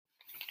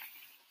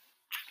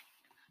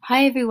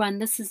Hi everyone,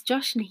 this is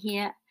Joshna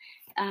here.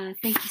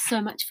 Thank you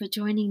so much for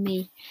joining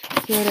me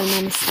here at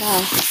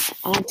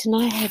Namaskar.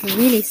 Tonight I have a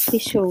really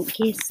special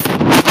guest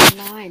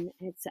online.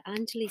 It's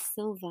Anjali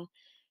Silva,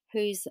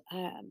 who's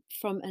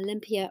from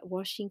Olympia,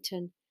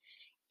 Washington,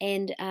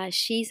 and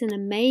she's an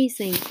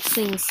amazing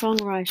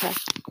singer-songwriter.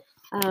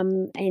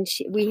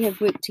 We have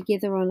worked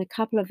together on a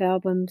couple of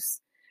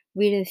albums,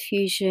 Rhythm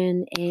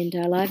Fusion and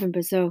Live in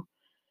Brazil.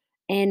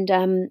 And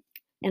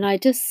I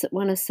just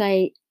want to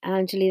say,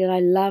 Anjali,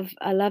 that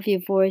I love your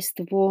voice,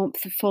 the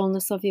warmth, the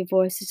fullness of your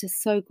voice is just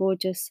so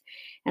gorgeous,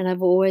 and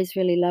I've always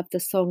really loved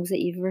the songs that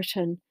you've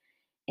written.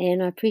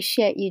 And I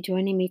appreciate you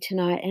joining me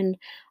tonight. And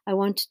I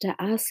wanted to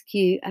ask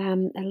you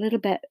a little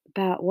bit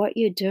about what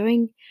you're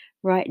doing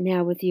right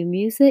now with your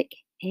music,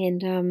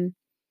 and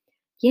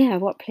yeah,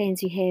 what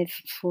plans you have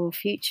for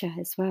future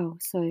as well.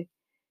 So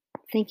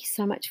thank you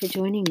so much for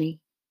joining me.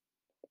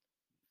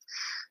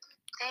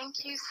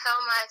 Thank you so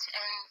much,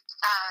 and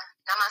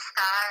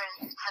namaskar,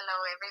 and hello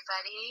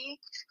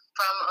everybody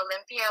from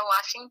Olympia,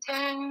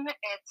 Washington.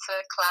 It's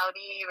a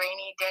cloudy,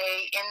 rainy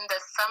day in the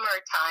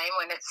summertime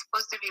when it's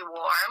supposed to be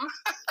warm.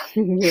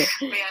 Yeah.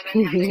 we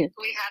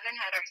haven't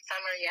had our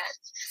summer yet.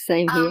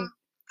 Same here.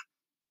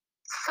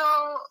 So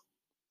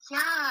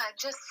yeah,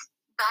 just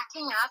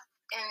backing up,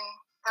 in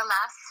the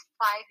last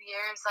 5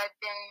 years, I've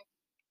been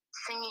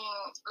singing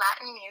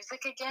Latin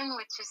music again,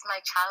 which is my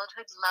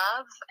childhood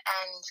love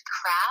and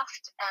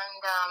craft,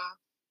 and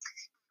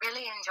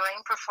really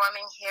enjoying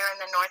performing here in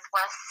the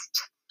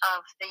Northwest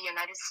of the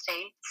United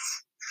States.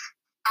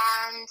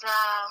 And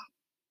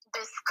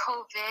this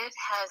COVID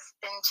has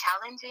been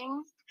challenging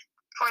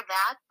for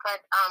that,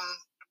 but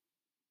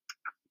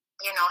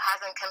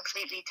hasn't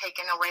completely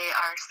taken away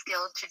our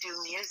skill to do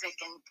music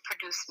and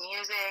produce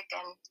music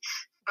and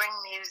bring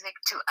music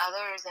to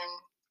others and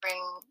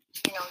bring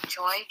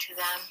joy to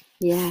them.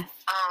 Yeah,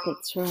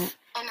 that's right.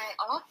 And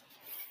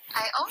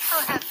I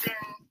also have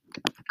been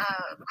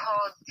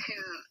called to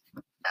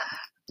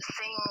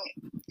sing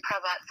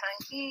Prabhat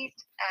Sangeet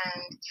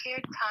and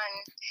Kirtan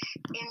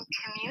in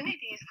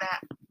communities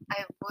that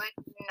I would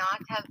not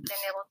have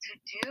been able to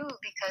do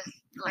because,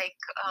 like,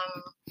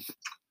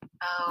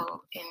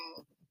 in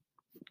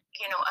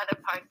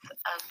other parts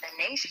of the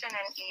nation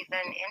and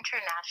even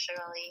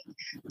internationally.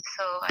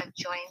 So I've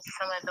joined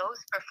some of those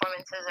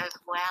performances as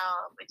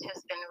well, which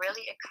has been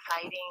really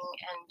exciting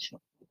and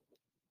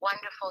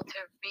wonderful to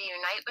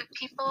reunite with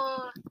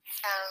people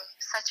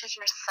such as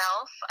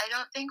yourself. I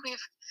don't think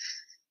we've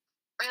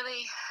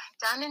really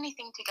done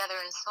anything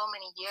together in so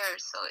many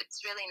years, so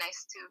it's really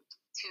nice to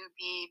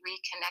be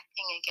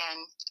reconnecting again.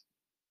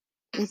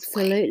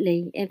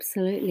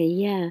 Absolutely,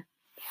 yeah,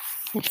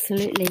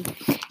 absolutely.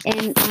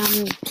 And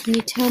can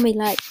you tell me,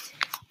 like,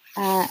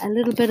 a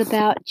little bit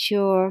about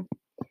your?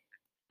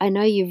 I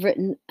know you've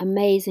written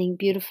amazing,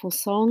 beautiful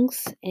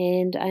songs,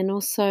 and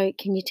also,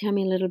 can you tell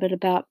me a little bit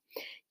about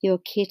your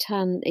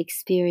kirtan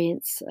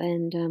experience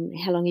and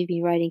how long you've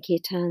been writing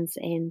kirtans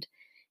and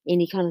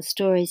any kind of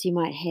stories you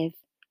might have?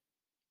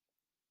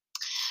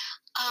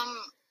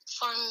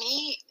 For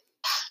me,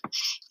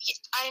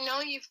 I know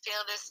you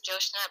feel this,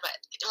 Joshna, but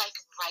like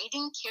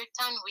writing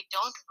kirtan, we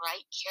don't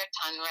write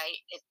kirtan,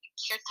 right?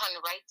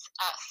 Kirtan writes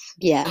us.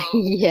 Yeah,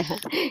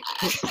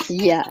 so,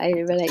 yeah, I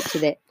relate to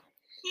that.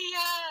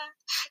 Yeah,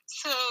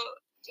 so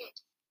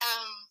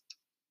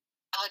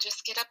I'll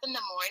just get up in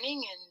the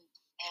morning and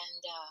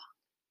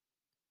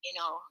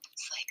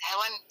it's like I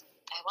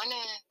want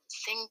to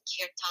sing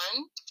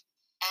kirtan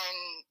and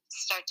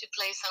start to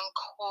play some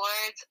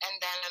chords, and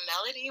then a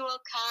melody will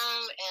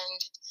come, and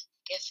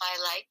if I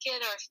like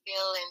it or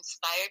feel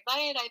inspired by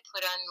it, I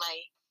put on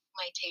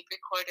my tape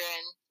recorder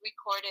and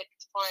record it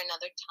for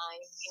another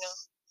time,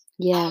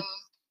 Yeah.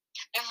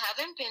 I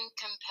haven't been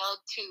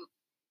compelled to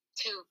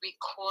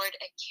record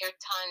a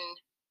kirtan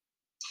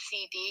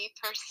CD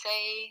per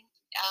se.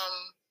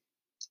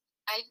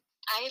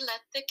 I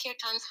let the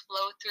kirtans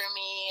flow through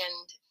me,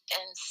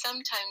 and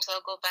sometimes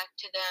I'll go back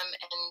to them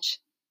and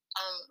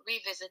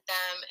revisit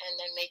them and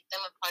then make them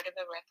a part of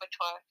a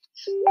repertoire.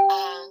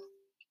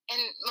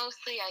 And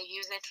mostly I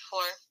use it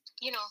for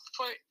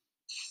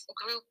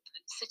group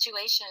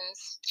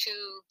situations to,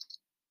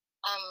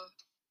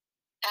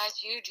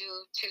 as you do,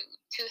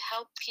 to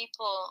help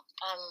people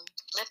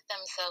lift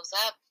themselves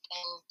up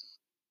and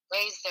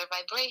raise their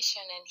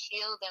vibration and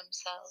heal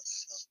themselves.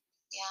 So,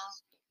 yeah.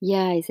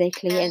 Yeah,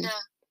 exactly.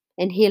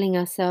 And healing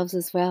ourselves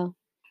as well.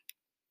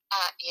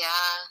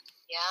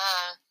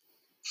 Yeah.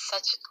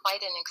 Such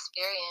quite an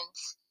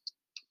experience.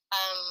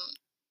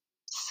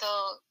 So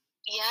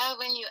yeah,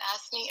 when you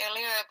asked me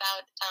earlier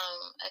about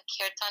a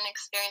kirtan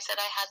experience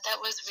that I had that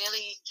was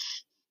really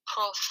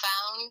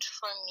profound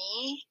for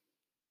me,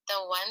 the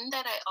one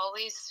that I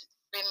always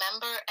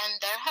remember, and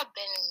there have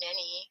been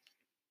many,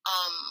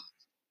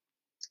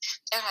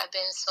 there have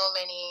been so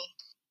many.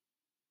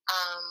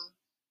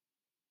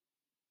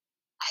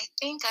 I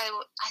think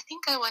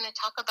I want to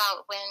talk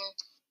about when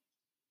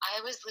I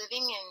was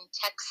living in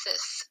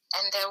Texas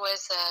and there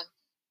was a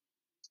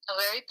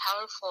very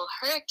powerful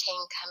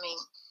hurricane coming,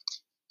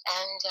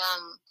 and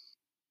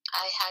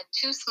I had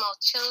 2 small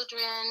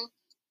children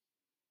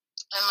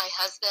and my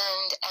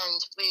husband, and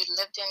we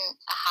lived in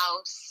a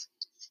house,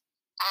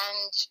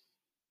 and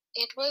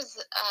it was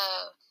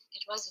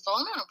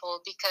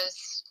vulnerable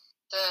because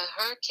the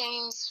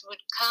hurricanes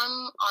would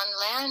come on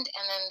land,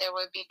 and then there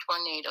would be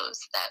tornadoes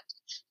that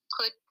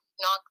could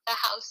knock the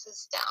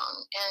houses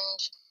down. And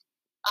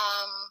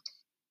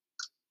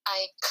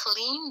I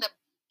cleaned the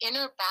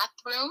inner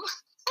bathroom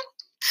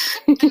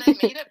and I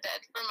made a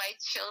bed for my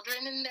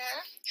children in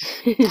there,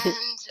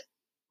 and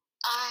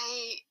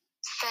I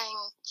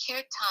sang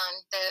kirtan.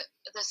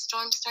 The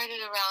storm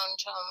started around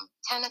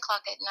 10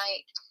 o'clock at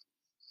night,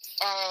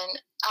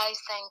 and I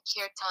sang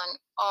kirtan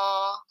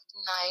all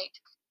night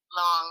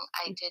long.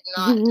 I did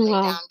not lay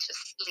Wow. down to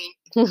sleep,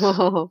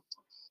 Wow.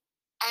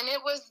 and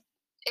it was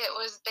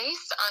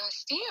based on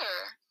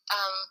fear,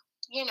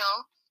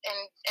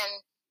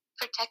 and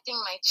protecting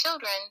my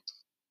children.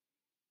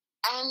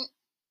 And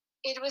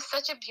it was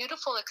such a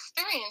beautiful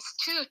experience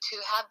too,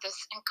 to have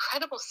this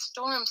incredible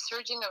storm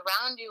surging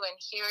around you and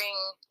hearing,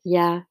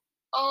 Yeah.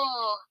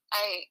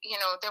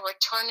 there were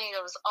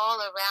tornadoes all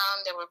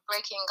around. They were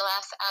breaking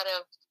glass out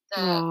of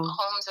the Wow.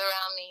 homes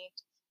around me,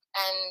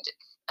 and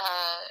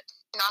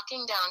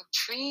knocking down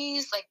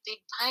trees, like big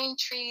pine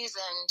trees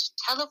and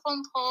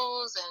telephone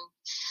poles,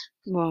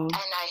 Wow.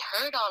 and I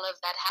heard all of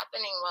that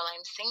happening while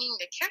I'm singing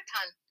the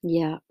kirtan.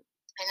 Yeah.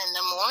 And in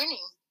the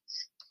morning,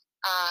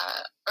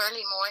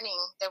 early morning,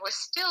 there was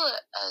still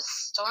a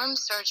storm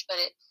surge, but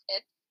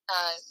it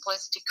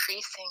was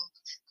decreasing.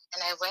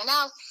 And I went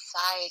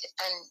outside,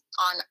 and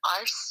on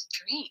our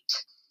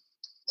street,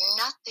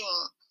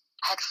 nothing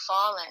had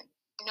fallen.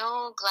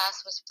 No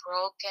glass was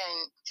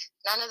broken.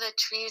 None of the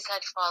trees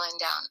had fallen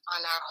down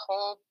on our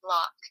whole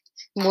block.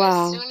 And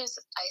Wow. as soon as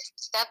I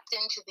stepped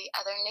into the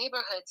other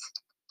neighborhoods,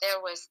 there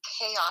was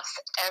chaos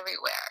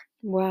everywhere.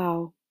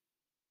 Wow.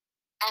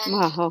 And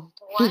Wow.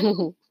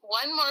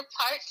 one more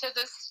part to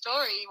the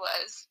story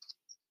was,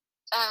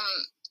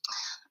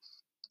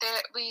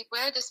 we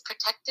wear this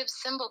protective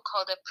symbol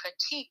called a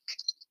pratik,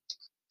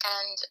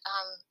 and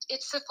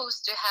it's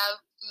supposed to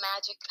have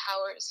magic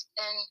powers.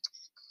 And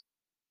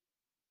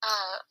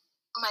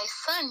my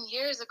son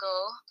years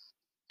ago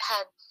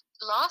had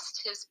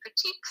lost his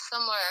pratik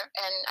somewhere,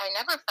 and I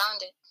never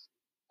found it.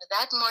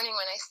 That morning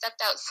when I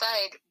stepped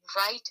outside,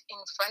 right in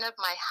front of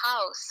my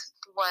house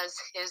was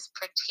his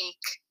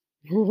pratik.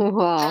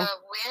 Wow. The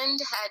wind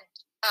had,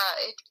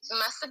 it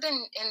must have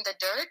been in the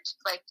dirt,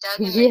 like dug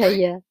in the dirt.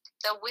 Yeah.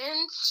 The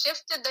wind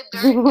shifted the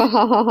dirt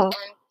Wow.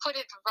 and put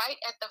it right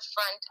at the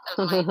front of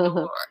my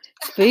door.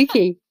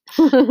 Spooky.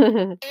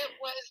 It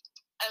was,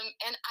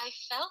 and I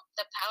felt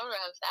the power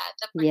of that,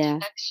 the Yeah.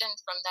 protection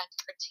from that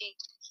pratik.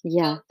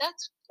 Yeah. So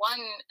that's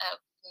one of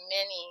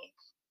many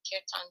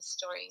kirtan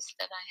stories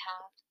that I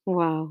have.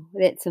 Wow,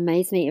 that's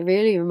amazing. It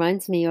really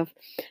reminds me of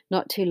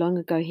not too long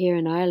ago here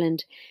in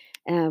Ireland.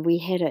 We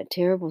had a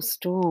terrible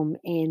storm,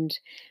 and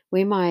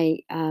where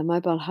my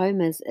mobile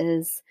home is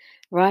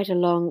right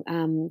along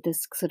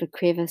this sort of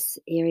crevice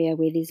area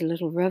where there's a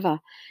little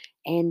river,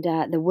 and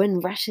the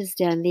wind rushes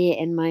down there,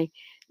 and my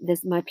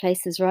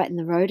place is right in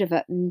the road of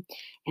it, and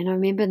I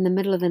remember in the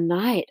middle of the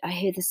night I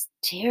heard this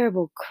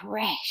terrible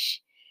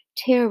crash.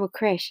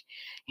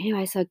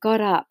 Anyway, so I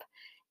got up,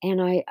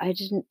 and I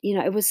didn't,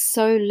 it was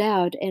so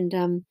loud,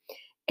 and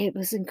it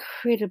was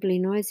incredibly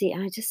noisy,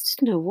 and I just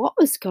didn't know what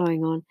was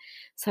going on.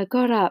 So I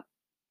got up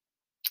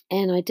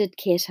and I did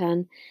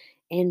kirtan,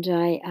 and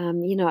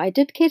I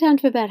did kirtan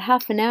for about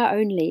half an hour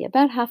only,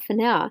 about half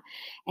an hour,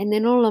 and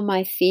then all of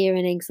my fear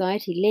and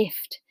anxiety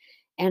left,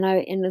 and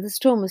the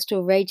storm was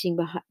still raging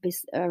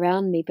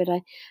around me, but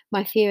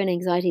my fear and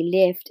anxiety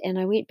left, and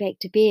I went back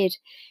to bed.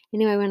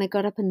 Anyway, when I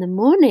got up in the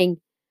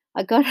morning,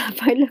 I got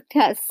up, I looked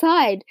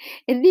outside,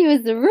 and there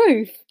was the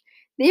roof.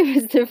 There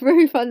was the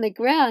roof on the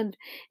ground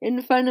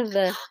in front of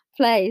the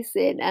place,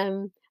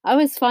 and I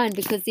was fine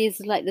because there's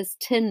like this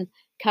tin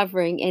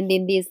covering, and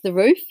then there's the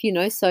roof,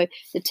 so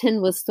the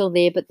tin was still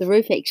there, but the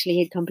roof actually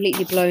had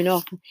completely blown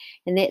off,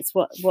 and that's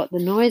what the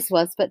noise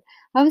was. But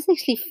I was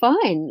actually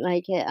fine.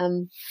 Like,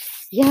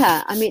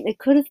 yeah, I mean, it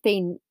could have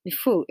been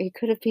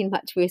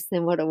much worse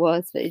than what it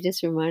was, but it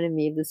just reminded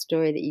me of the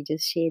story that you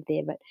just shared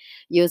there. But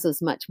yours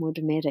was much more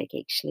dramatic,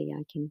 actually.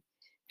 I can,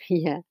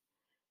 yeah,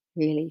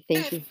 really,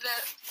 thank you.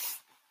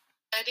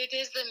 But it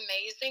is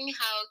amazing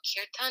how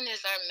kirtan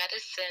is our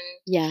medicine.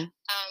 Yeah.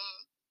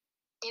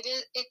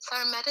 It's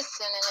our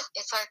medicine, and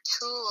it's our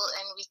tool,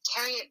 and we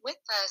carry it with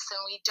us,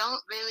 and we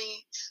don't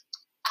really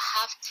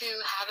have to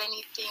have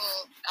anything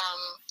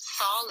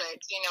solid.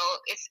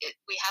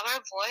 We have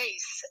our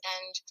voice,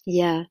 and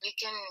yeah, we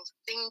can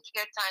sing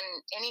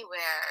kirtan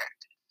anywhere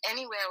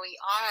we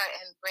are,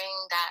 and bring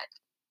that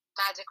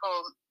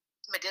magical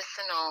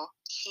medicinal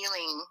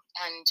healing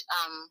and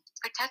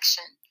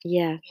protection.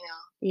 Yeah.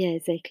 Yeah,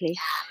 exactly.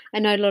 Yeah.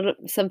 I know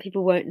some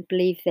people won't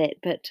believe that,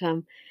 but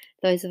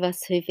those of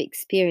us who've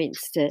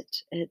experienced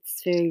it,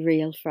 it's very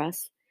real for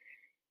us.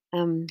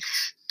 I'm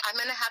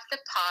going to have to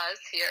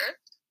pause here.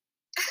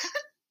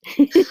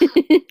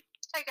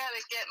 I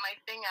gotta get my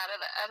thing out of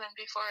the oven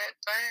before it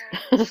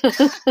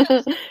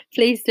burns.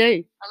 Please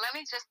do.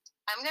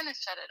 I'm gonna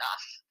shut it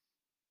off.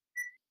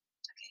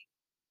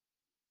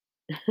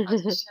 I'll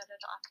just shut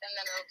it off and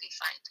then it'll be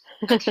fine.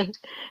 Okay,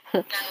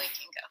 now we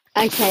can go.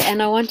 Okay,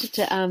 and I wanted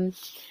to,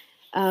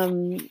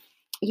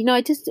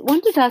 I just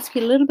wanted to ask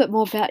you a little bit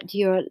more about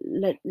your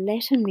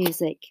Latin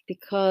music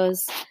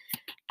because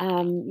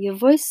your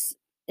voice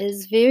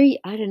is very,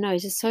 I don't know,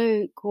 just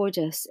so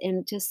gorgeous and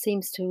it just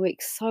seems to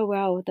work so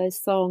well with those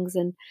songs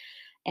and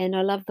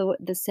I love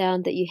the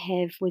sound that you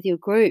have with your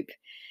group.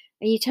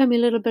 And you tell me a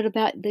little bit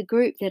about the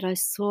group that I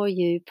saw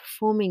you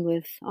performing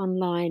with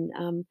online.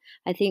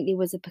 I think there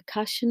was a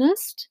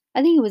percussionist.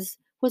 I think was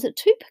it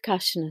two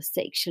percussionists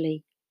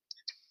actually?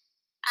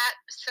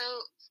 So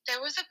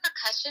there was a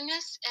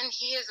percussionist, and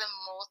he is a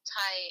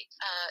multi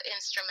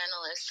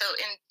instrumentalist. So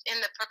in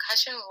the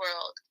percussion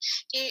world,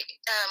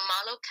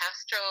 Malo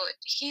Castro,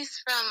 he's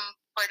from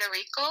Puerto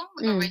Rico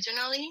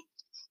originally,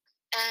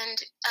 and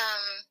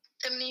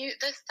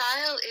the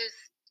style is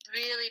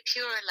really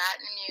pure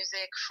Latin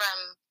music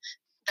from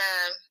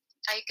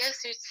I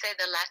guess you'd say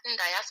the Latin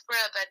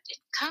diaspora, but it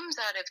comes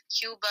out of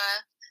Cuba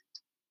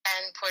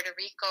and Puerto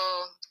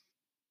Rico,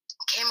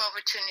 came over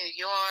to New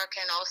York,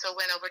 and also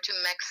went over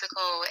to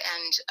Mexico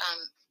and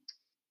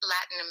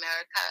Latin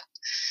America.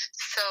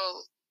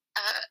 So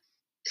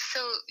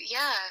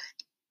yeah,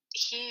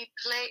 he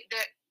played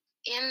there.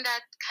 In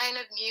that kind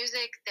of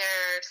music, there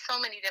are so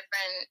many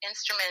different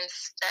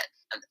instruments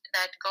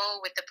that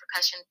go with the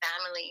percussion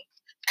family.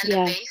 And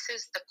the bass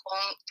is the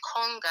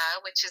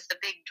conga, which is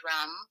the big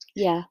drum.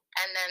 Yeah.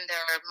 And then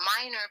there are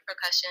minor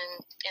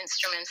percussion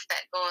instruments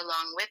that go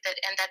along with it,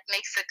 and that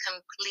makes a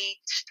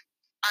complete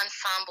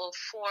ensemble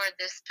for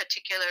this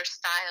particular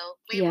style.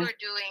 We were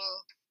doing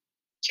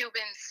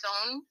Cuban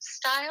son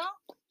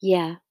style.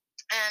 Yeah.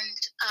 And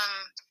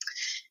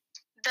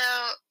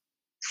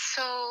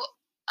so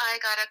I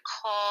got a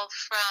call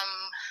from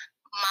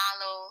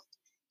Malo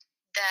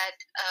that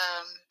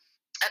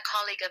a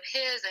colleague of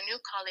his, a new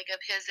colleague of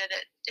his that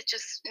it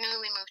just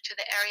newly moved to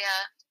the area,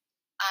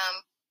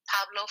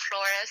 Pablo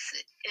Flores,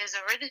 is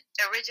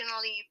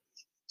originally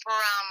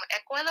from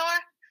Ecuador,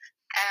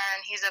 and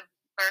he's a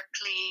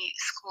Berkeley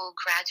School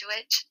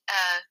graduate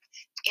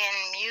in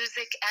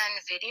music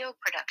and video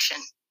production.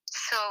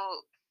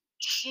 So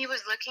he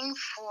was looking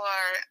for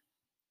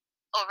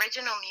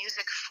original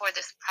music for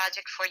this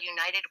project for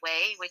United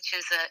Way, which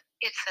is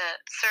it's a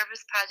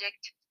service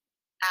project.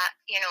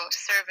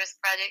 Service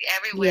project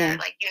everywhere.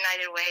 Like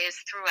United Way is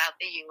throughout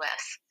the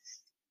U.S.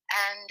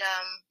 And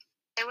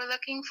they were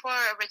looking for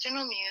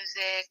original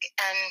music,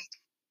 and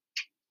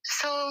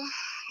so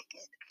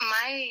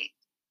my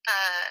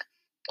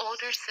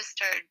older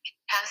sister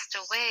passed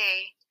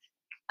away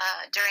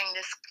during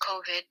this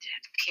COVID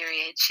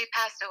period. She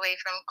passed away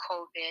from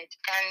COVID,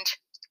 and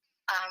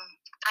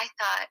I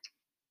thought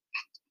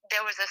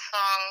there was a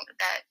song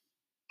that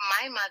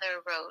my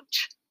mother wrote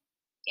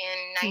in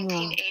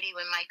 1980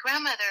 when my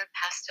grandmother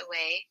passed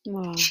away.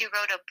 She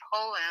wrote a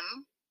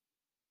poem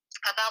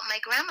about my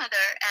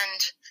grandmother, and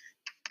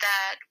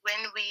that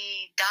when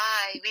we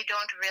die, we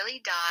don't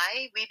really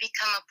die. We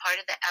become a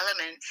part of the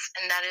elements,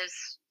 and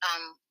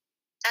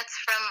that's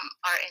from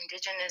our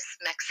indigenous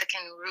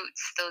Mexican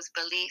roots, those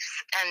beliefs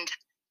and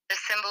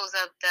the symbols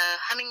of the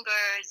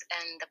hummingbirds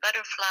and the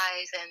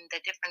butterflies and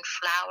the different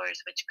flowers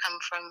which come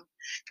from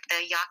the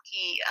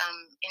Yaqui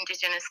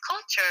indigenous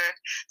culture.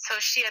 So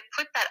she had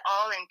put that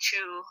all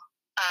into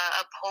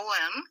a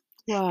poem.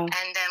 Wow.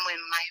 And then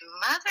when my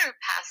mother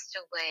passed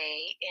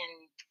away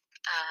in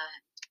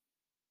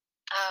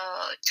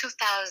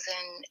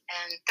 2013,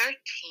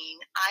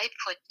 I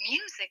put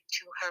music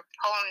to her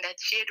poem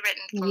that she had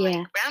written for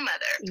my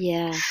grandmother.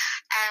 Yeah.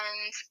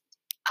 And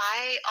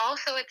I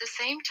also, at the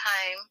same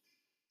time,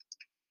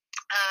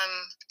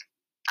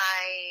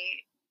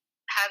 I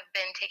have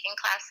been taking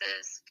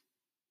classes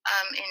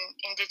in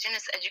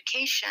Indigenous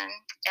education,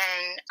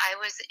 and I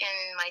was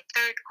in my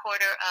third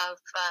quarter of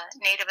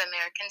Native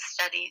American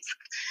Studies.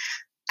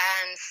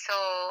 And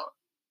so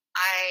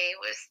I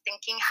was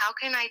thinking, how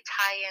can I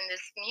tie in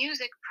this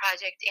music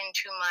project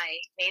into my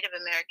Native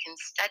American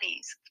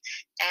studies?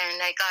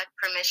 And I got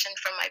permission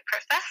from my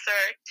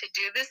professor to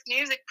do this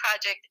music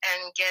project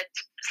and get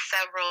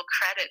several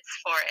credits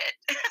for it.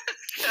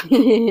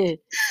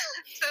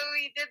 So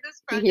we did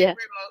this project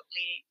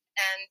remotely,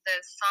 and the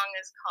song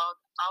is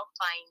called I'll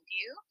Find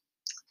You.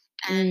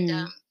 And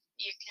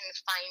you can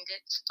find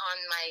it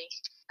on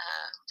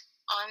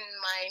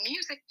my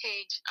music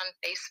page on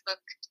Facebook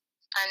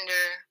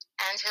under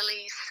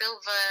Angeli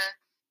Silva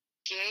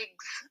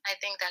Gigs. I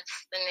think that's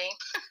the name.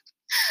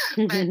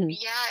 But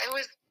yeah,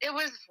 it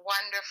was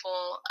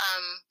wonderful.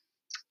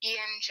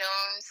 Ian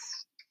Jones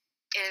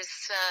is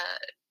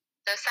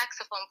the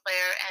saxophone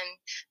player, and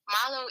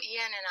Malo,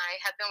 Ian, and I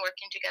have been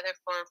working together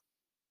for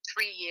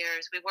 3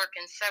 years. We work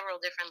in several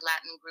different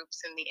Latin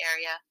groups in the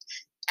area,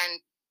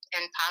 and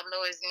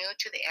Pablo is new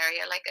to the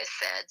area, like I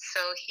said, so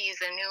he's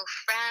a new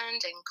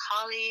friend and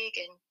colleague,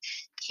 and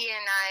he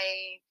and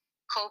I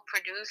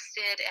co-produced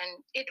it,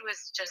 and it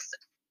was just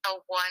a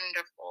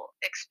wonderful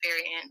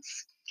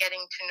experience getting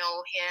to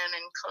know him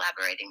and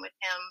collaborating with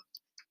him,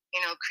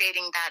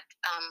 creating that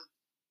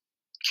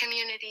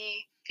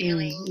community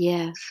feeling.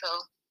 Yeah. So,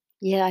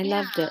 Yeah, I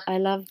loved yeah. it. I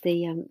loved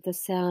the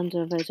sound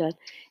of it.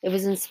 It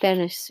was in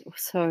Spanish,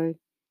 so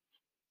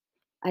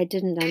I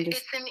didn't understand.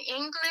 It's in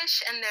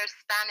English and there's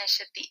Spanish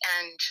at the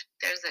end.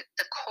 There's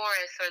the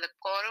chorus or the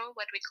coro.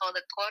 What we call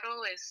the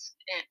coro is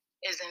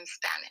in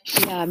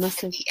Spanish. Yeah, I must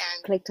at have the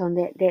end. clicked on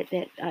that.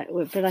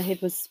 But I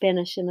heard was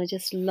Spanish, and I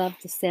just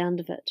loved the sound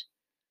of it.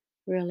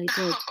 Really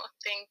did. Oh,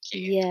 thank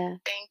you. Yeah.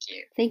 Thank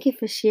you. Thank you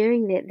for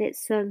sharing that. That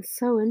sounds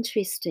so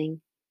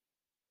interesting.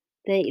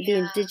 The Yeah.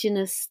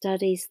 indigenous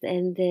studies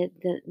and the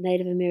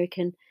Native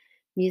American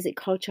music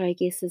culture, I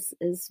guess,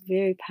 is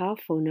very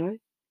powerful. No,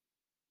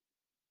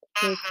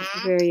 very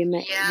Mm-hmm. very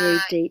Yeah. very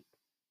deep.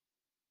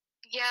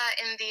 Yeah,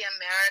 in the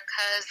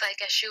Americas, I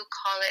guess you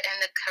call it, in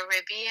the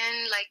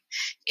Caribbean, like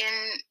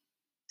in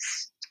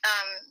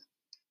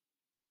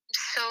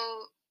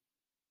so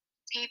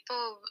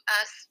people,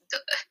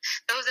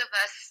 those of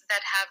us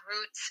that have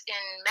roots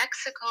in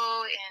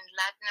Mexico, in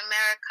Latin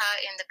America,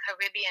 in the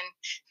Caribbean,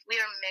 we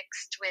are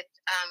mixed with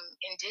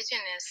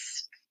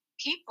indigenous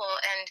people,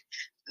 and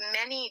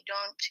many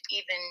don't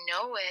even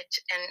know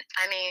it. And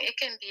I mean, it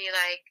can be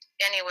like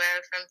anywhere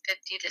from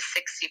 50 to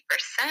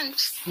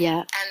 60%.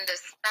 Yeah. And the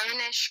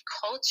Spanish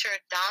culture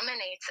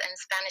dominates, and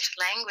Spanish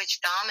language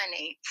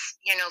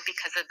dominates,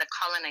 because of the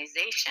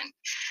colonization.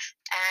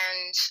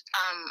 And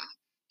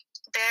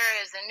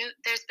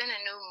there's been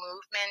a new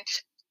movement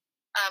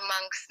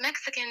amongst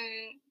Mexican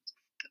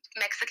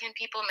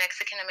people,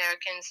 Mexican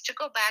Americans, to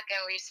go back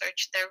and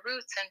research their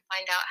roots and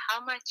find out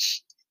how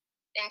much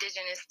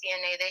indigenous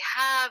DNA they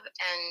have,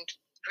 and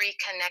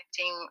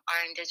reconnecting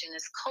our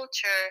indigenous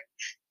culture.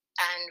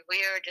 And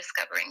we're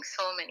discovering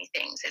so many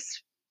things.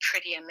 It's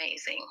pretty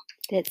amazing.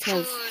 That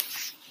sounds.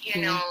 Foods,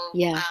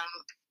 Yeah.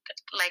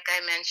 Like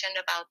I mentioned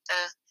about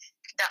the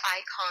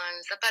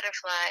icons, the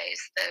butterflies,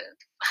 the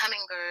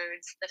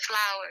hummingbirds, the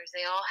flowers,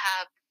 they all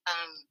have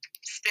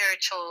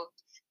spiritual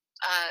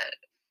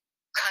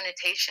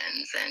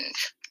connotations, and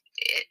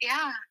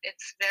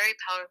it's very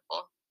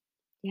powerful.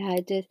 Yeah,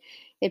 it did.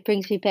 It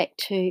brings me back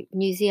to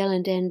New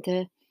Zealand and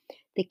the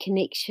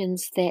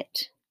connections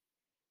that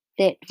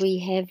we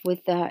have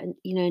with our,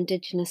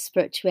 indigenous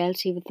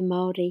spirituality with the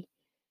Maori.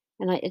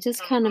 And I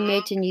just can't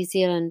imagine New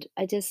Zealand.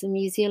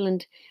 New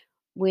Zealand,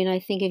 when I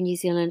think of New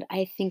Zealand,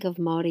 I think of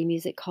Maori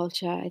music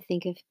culture. I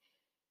think of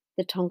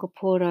the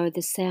tongaporo,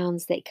 the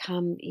sounds that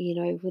come,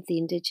 with the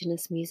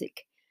indigenous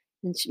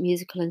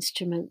musical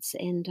instruments,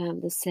 and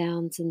the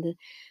sounds, and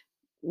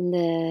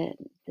the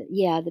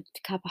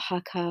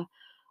kapahaka,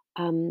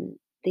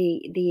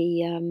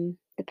 the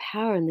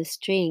power and the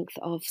strength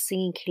of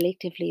singing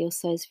collectively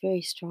also is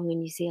very strong in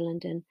New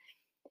Zealand, and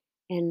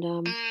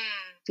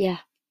yeah,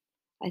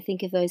 I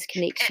think of those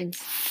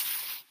connections.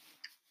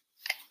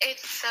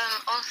 It's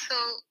also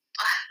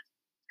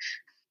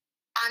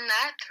on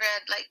that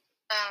thread, like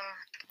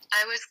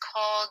I was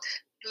called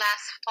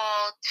last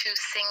fall to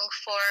sing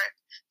for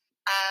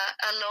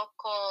a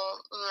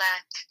local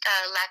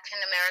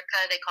Latin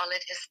America. They call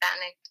it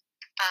Hispanic,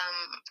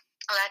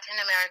 Latin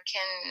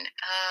American.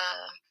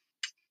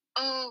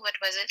 What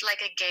was it? Like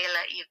a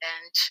gala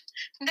event.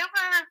 There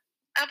were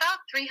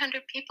about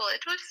 300 people.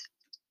 It was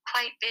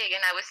quite big,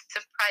 and I was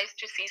surprised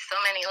to see so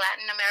many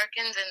Latin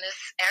Americans in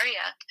this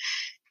area.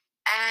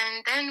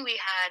 And then we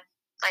had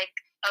like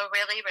a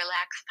really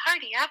relaxed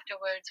party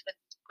afterwards with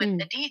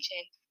the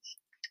DJ.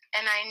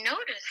 And I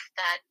noticed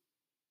that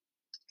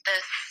the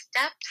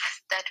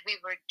steps that we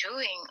were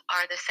doing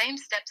are the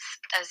same steps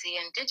as the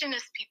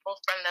indigenous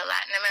people from the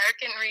Latin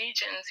American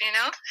regions,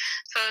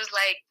 So it was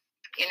like,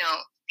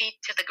 feet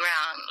to the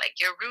ground, like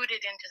you're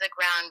rooted into the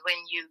ground when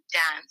you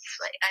dance.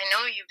 Like I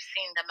know you've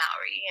seen the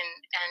Maori,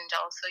 and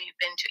also you've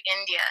been to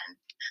India and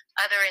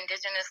other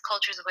indigenous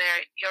cultures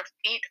where your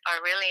feet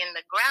are really in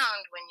the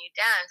ground when you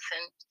dance.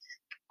 And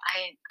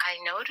I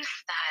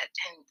noticed that,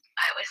 and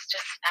I was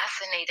just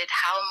fascinated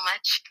how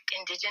much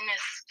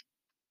indigenous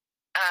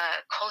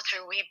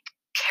culture we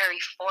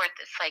carry forth.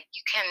 It's like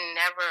you can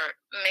never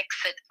mix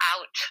it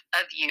out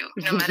of you,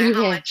 no matter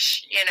how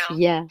much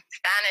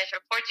Spanish or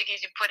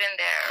Portuguese you put in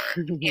there, or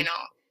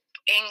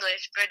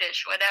English,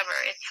 British, whatever.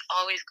 It's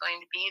always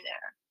going to be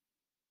there.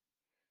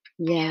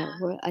 Yeah,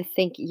 well, I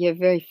think you're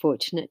very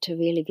fortunate to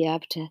really be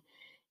able to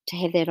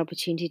have that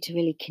opportunity to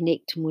really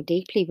connect more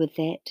deeply with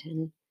that,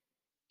 and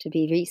to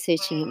be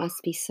researching. It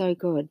must be so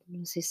good. It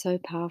must be so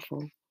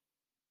powerful.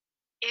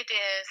 It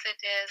is,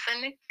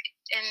 and it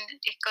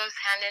goes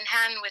hand in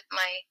hand with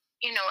my,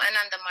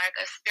 Ananda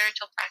Marga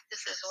spiritual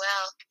practice as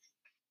well.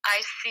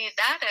 I see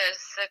that as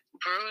a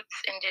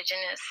roots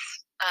indigenous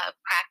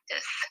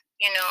practice,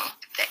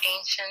 the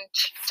ancient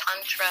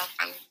tantra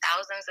from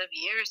thousands of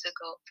years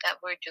ago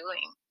that we're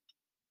doing.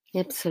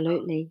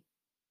 Absolutely.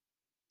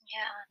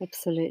 Yeah.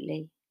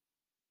 Absolutely.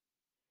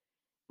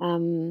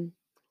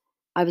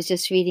 I was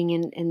just reading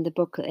in the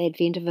book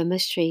Advent of a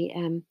Mystery,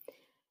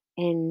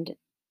 and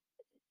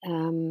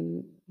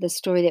the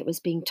story that was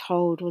being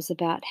told was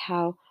about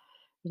how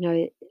You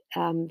know,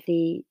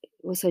 the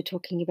also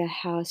talking about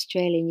how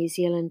Australia, New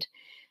Zealand,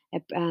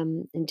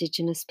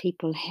 Indigenous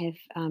people have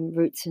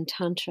roots in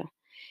Tantra.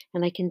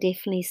 And I can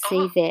definitely see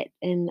Oh, that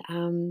in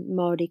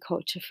Māori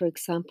culture, for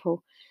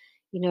example.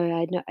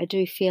 I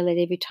do feel that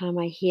every time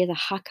I hear the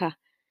haka,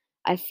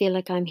 I feel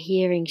like I'm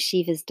hearing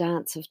Shiva's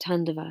dance of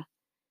Tandava,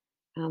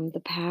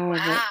 the power of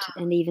it, wow.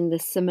 and even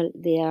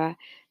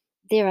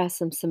there are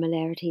some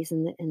similarities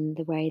in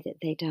the way that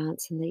they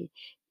dance and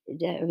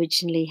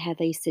originally how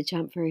they used to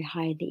jump very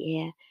high in the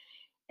air.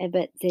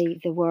 But the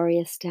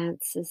warrior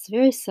stance is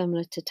very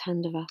similar to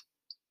Tandava.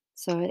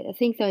 So I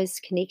think those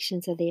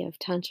connections are there of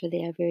Tantra.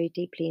 They are very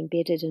deeply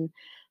embedded in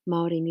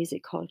Māori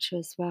music culture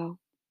as well.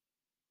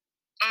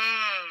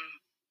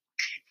 Mm.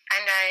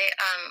 And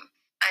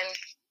I'm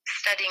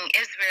studying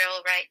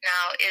Israel right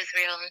now,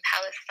 Israel and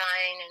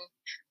Palestine, and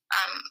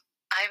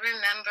I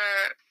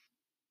remember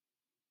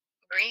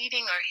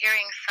reading or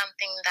hearing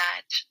something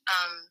that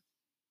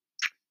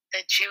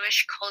the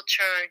Jewish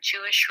culture,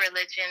 Jewish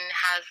religion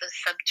has a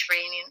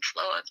subterranean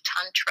flow of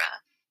Tantra,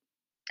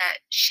 that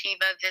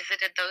Shiva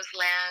visited those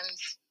lands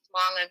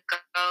long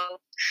ago.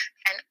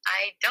 And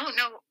I don't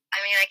know, I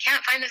mean, I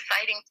can't find a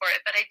sighting for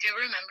it, but I do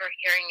remember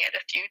hearing it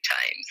a few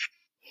times,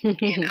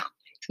 you know.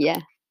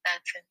 Yeah,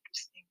 That's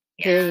interesting.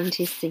 very Yeah.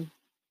 interesting.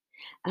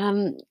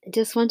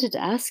 Just wanted to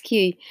ask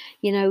you,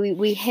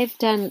 we have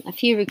done a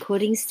few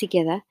recordings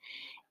together,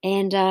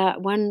 and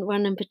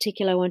one in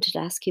particular I wanted to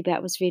ask you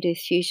about was Red Earth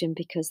Fusion,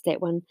 because that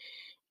one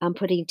I'm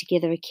putting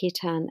together a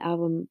kirtan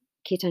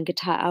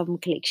guitar album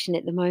collection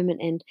at the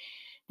moment, and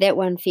that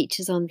one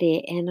features on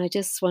there. And I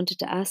just wanted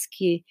to ask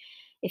you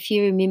if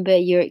you remember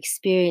your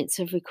experience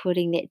of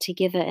recording that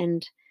together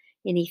and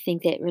anything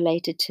that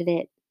related to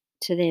that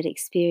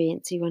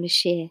experience you want to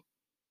share.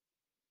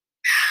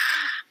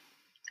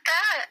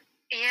 That,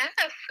 yes,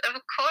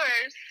 of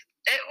course.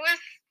 It was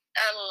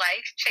a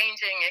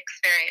life-changing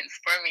experience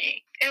for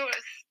me.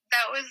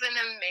 That was an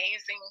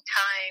amazing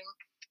time.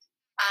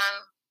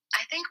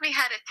 I think we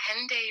had a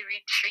 10-day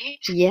retreat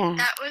Yeah.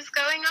 that was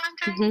going on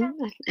during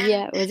that.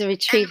 Yeah, it was a And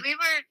retreat. we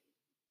were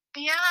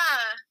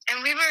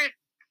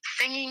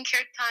singing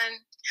kirtan.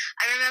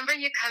 I remember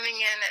you coming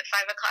in at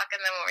 5 o'clock in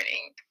the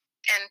morning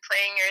and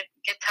playing your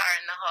guitar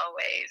in the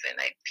hallways,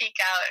 and I'd peek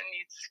out and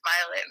you'd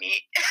smile at me.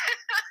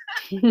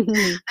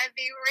 I'd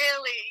be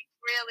really,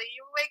 really,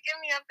 you're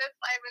waking me up at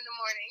 5 in the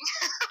morning.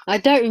 I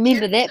don't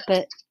remember that,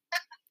 but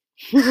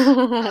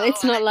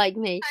it's not like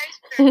me.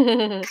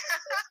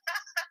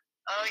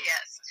 Oh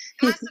yes,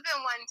 it must have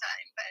been one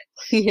time,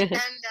 Yeah.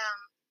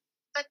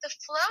 But the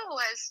flow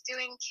was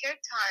doing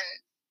kirtan.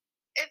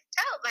 It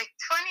felt like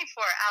 24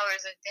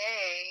 hours a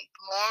day,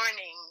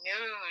 morning,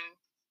 noon,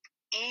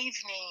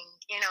 evening,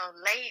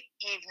 late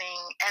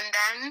evening. And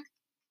then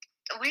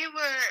we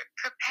were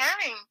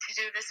preparing to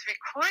do this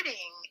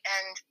recording,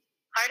 and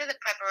part of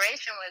the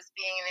preparation was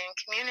being in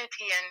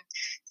community and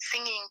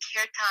singing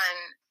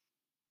kirtan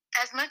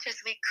as much as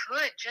we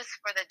could, just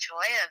for the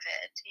joy of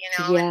it,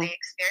 and the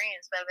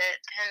experience of it.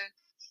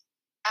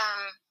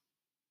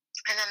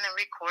 And then the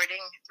recording,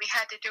 we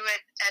had to do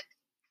it at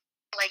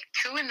like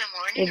 2 in the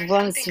morning. It or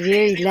was something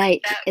very crazy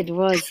late. like that. It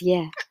was,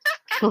 yeah.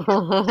 For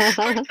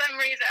some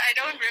reason, I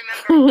don't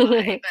remember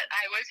why, but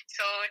I was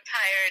so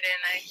tired,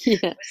 and I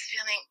was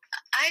feeling,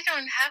 I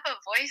don't have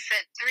a voice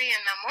at 3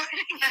 in the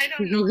morning. I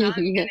don't know how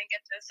I'm going to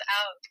get this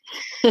out.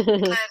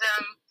 But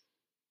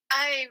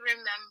I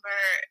remember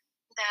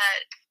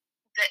that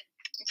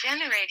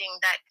generating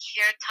that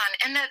kirtan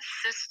and that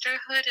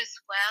sisterhood as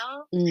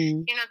well.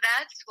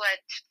 That's what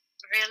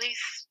really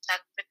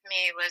stuck with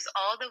me, was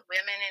all the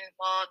women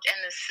involved and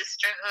the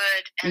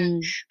sisterhood,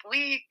 and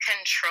we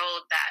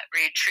controlled that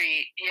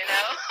retreat. We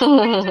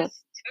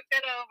just took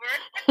it over.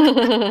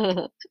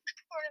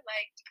 We're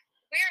like,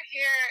 we're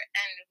here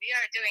and we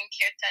are doing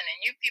kirtan, and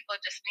you people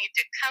just need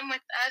to come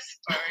with us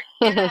or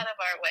get out of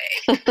our way.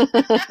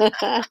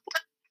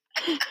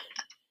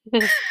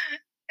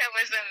 It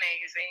was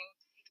amazing.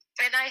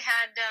 And I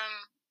had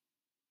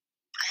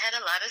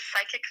a lot of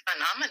psychic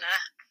phenomena,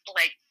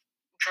 like,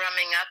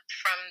 drumming up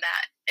from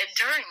that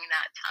during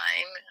that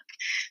time.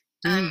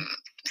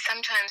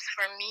 Sometimes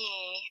for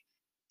me,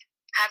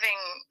 having,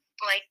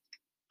 like,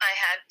 I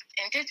had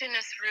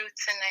indigenous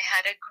roots, and I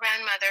had a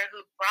grandmother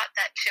who brought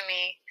that to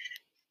me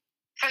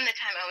from the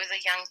time I was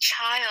a young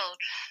child.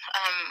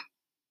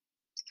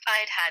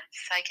 I'd had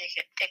psychic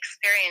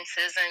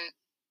experiences, and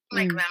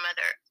my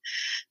grandmother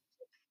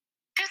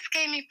just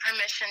gave me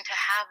permission to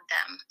have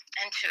them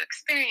and to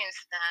experience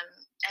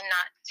them, and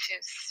not to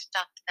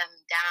stuff them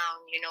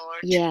down, or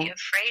to be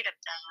afraid of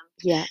them.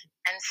 Yeah.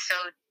 And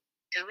so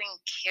doing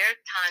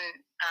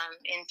kirtan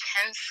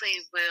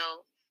intensely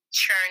will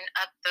churn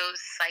up those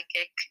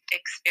psychic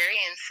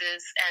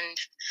experiences. And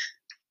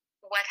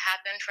what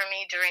happened for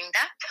me during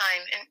that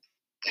time, and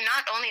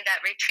not only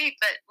that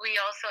retreat, but we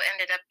also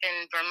ended up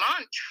in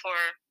Vermont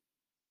for,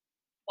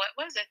 what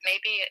was it,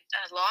 maybe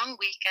a long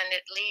weekend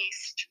at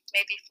least,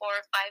 maybe 4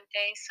 or 5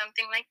 days,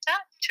 something like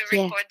that, to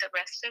record the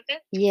rest of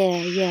it.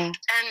 Yeah.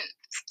 And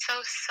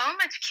so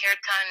much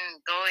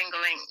kirtan going,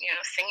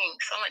 singing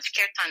so much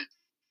kirtan.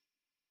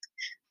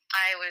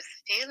 I was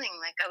feeling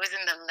like I was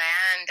in the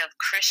land of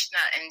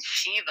Krishna and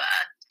Shiva.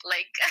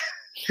 Like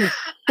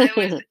I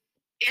was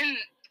in,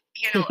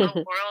 a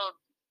world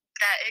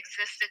that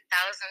existed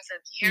thousands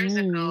of years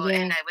ago,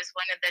 and Yeah. I was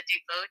one of the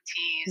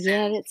devotees.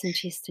 Yeah, And that's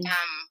interesting.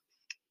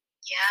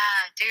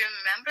 yeah, do you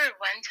remember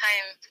one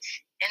time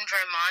in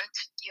Vermont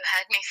you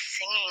had me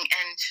singing,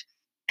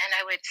 and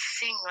I would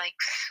sing like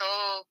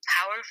so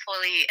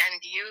powerfully, and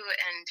you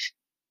and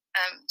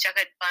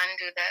Jagat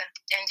Bandhu, the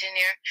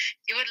engineer,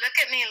 you would look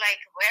at me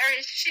like, "Where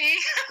is she?"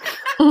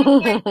 when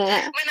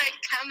I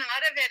come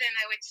out of it, and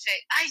I would say,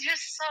 I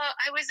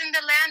was in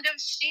the land of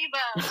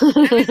Shiva.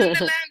 I was in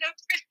the land of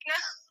Krishna.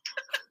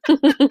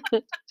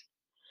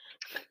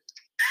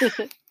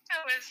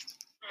 That was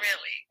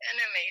really an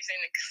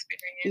amazing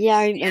experience. Yeah,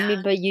 I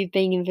remember you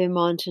being in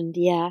Vermont, and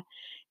yeah,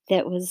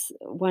 that was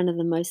one of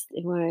the most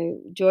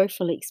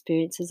joyful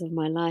experiences of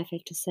my life. I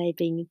have to say,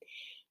 being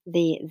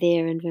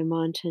there in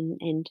Vermont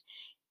and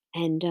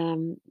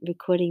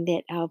recording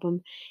that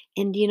album,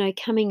 and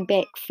coming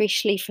back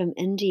freshly from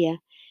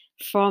India,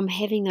 from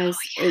having those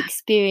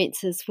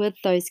experiences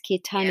with those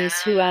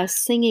kirtanis who are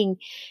singing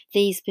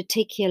these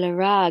particular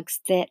rags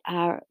that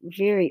are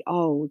very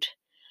old.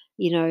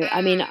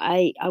 I mean,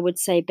 I would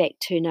say back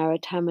to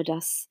Narottama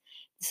Das,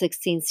 the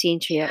 16th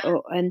century,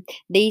 and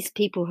these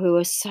people who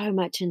are so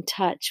much in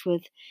touch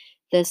with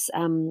this,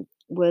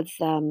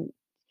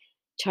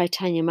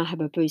 Chaitanya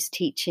Mahaprabhu's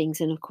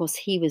teachings, and of course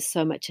he was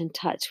so much in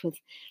touch with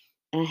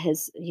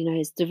his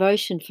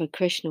devotion for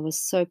Krishna was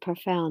so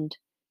profound,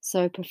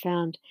 so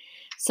profound.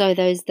 So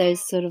those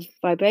sort of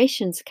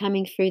vibrations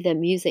coming through the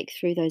music,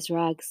 through those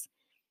rags,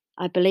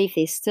 I believe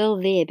they're still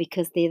there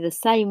because they're the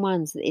same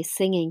ones that they're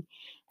singing.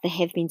 They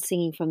have been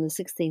singing from the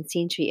 16th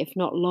century, if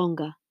not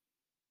longer.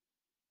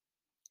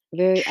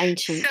 Very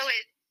ancient.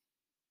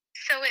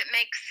 So it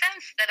makes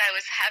sense that I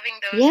was having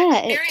those it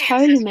experiences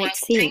totally while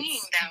makes singing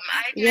sense. them.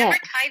 I never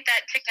tied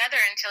that together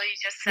until you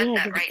just said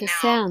that right the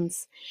now.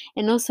 sounds,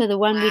 and also the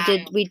one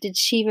we did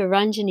Shiva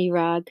Ranjani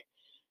Rag,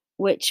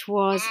 which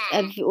was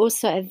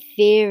also a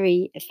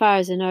very, as far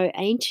as I know,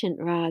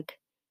 ancient rag,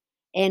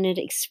 and it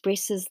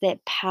expresses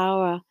that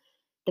power,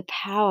 the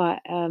power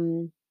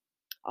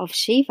of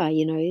Shiva.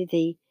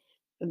 The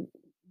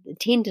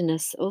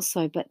tenderness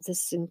also, but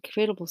this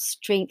incredible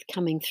strength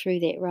coming through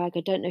that rag.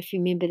 I don't know if you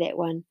remember that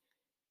one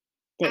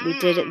that we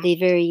did at the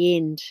very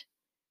end,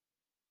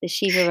 the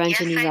Shiva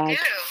Ranjani rag.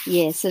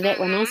 Yeah, so that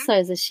one also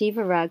is a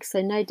Shiva rag.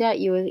 So no doubt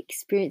you were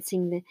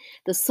experiencing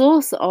the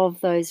source of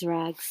those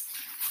rags.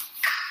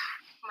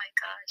 Oh my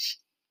gosh.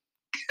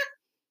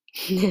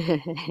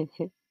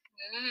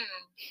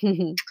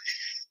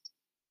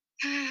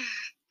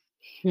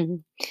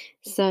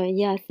 So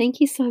yeah, thank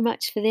you so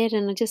much for that.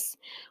 And I just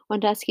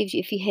want to ask you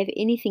if you have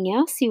anything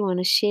else you want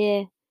to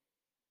share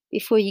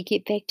before you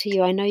get back to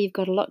you. I know you've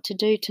got a lot to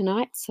do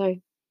tonight, so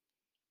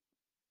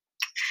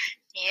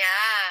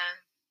yeah,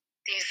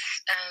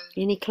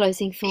 any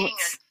closing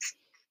thoughts?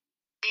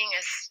 Being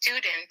a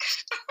student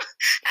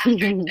after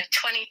a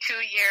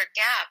 22-year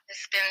gap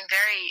has been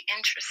very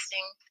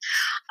interesting.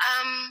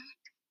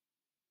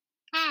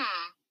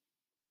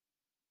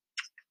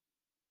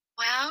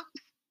 Well,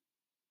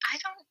 I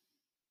don't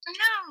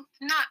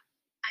know.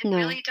 I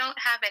really don't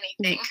have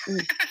anything.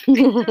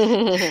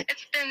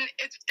 It's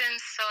been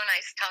so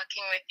nice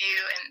talking with you,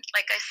 and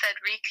like I said,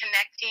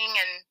 reconnecting,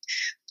 and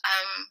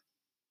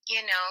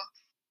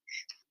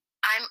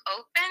I'm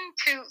open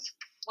to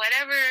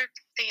whatever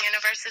the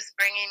universe is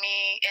bringing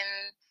me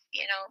in,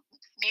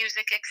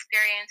 music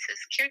experiences,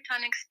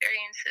 kirtan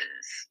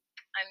experiences.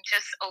 I'm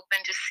just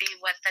open to see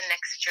what the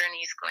next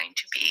journey is going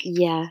to be.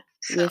 Yeah,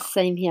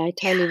 same here. I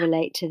totally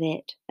relate to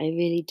that. I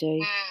really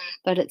do.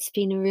 But it's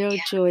been a real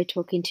joy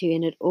talking to you,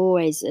 and it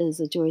always is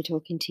a joy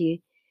talking to you.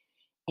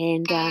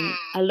 And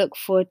I look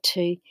forward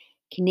to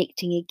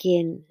connecting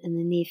again in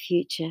the near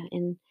future.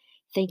 And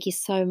thank you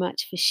so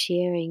much for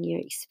sharing your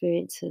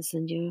experiences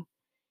and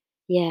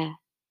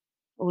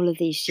all of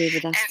these shared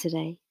with us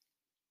today.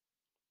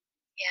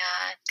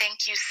 Yeah,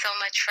 thank you so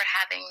much for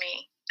having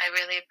me. I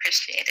really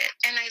appreciate it.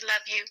 And I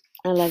love you.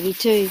 I love you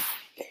too.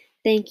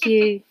 Thank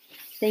you.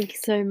 Thank you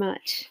so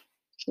much.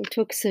 We'll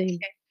talk soon.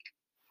 Okay.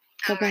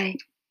 Bye-bye.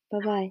 Right.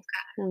 Bye-bye.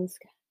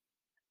 Namaskar.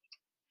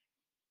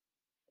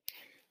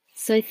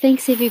 So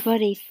thanks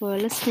everybody for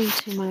listening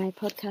to my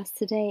podcast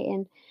today,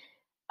 and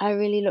I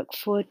really look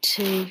forward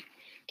to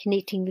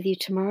connecting with you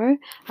tomorrow.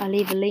 I'll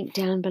leave a link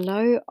down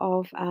below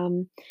of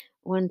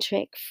one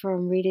track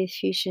from Radio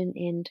Fusion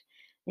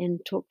and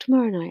talk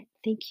tomorrow night.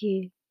 Thank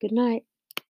you. Good night.